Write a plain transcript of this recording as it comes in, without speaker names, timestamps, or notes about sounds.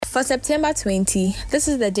For September 20, this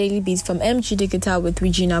is the Daily Beat from MG Digital with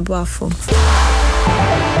Regina Boafo.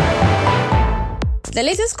 The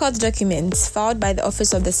latest court documents filed by the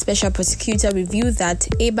Office of the Special Prosecutor reveal that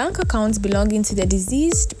a bank account belonging to the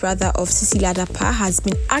deceased brother of Cecilia Dapaah has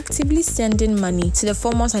been actively sending money to the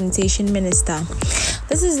former sanitation minister.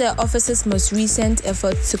 This is the office's most recent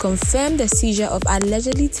effort to confirm the seizure of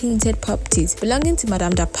allegedly tainted properties belonging to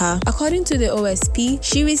Madam Dapaah. According to the OSP,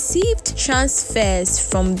 she received transfers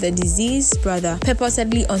from the deceased brother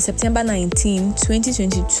purportedly on September 19,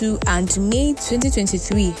 2022 and May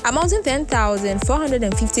 2023, amounting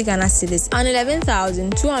 10,450 Ghana cedis and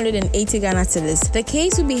 11,280 Ghana cedis. The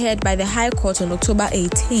case will be heard by the High Court on October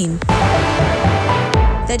 18.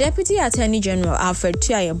 The Deputy Attorney General, Alfred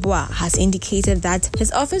Dapaah, has indicated that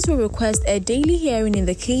his office will request a daily hearing in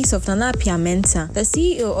the case of Nana Piamenta, the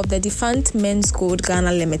CEO of the defunct Men's Gold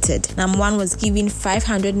Ghana Limited. Nam1 was given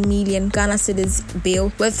 500 million Ghana cedis bail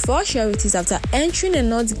with 4 sureties after entering a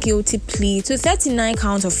not guilty plea to 39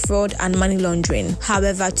 counts of fraud and money laundering.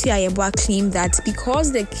 However, Dapaah claimed that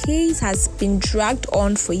because the case has been dragged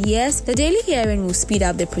on for years, the daily hearing will speed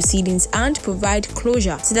up the proceedings and provide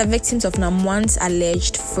closure to the victims of Nam1's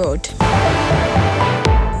alleged fraud.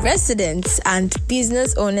 Residents and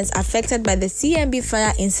business owners affected by the CMB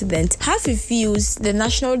fire incident have refused the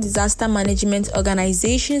National Disaster Management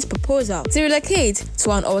Organization's proposal to relocate to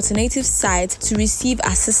an alternative site to receive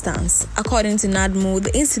assistance. According to NADMO,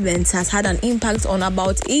 the incident has had an impact on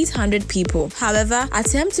about 800 people. However,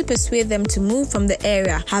 attempts to persuade them to move from the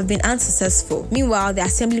area have been unsuccessful. Meanwhile, the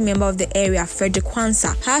assembly member of the area, Frederick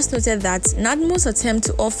Kwanzaa, has noted that NADMO's attempt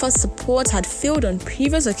to offer support had failed on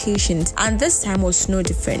previous occasions and this time was no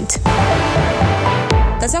different.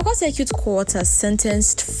 The Takwa Circuit Court has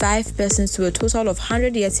sentenced 5 persons to a total of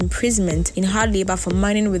 100 years imprisonment in hard labor for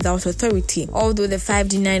mining without authority. Although the 5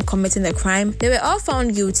 denied committing the crime, they were all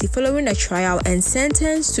found guilty following a trial and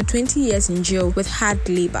sentenced to 20 years in jail with hard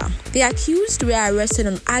labor. The accused were arrested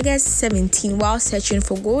on August 17 while searching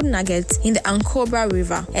for gold nuggets in the Ankobra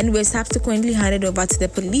River and were subsequently handed over to the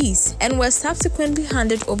police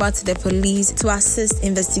to assist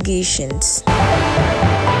investigations.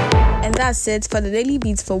 And that's it for the Daily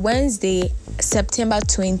Beats for Wednesday, September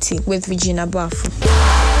 20 with Regina Boafo.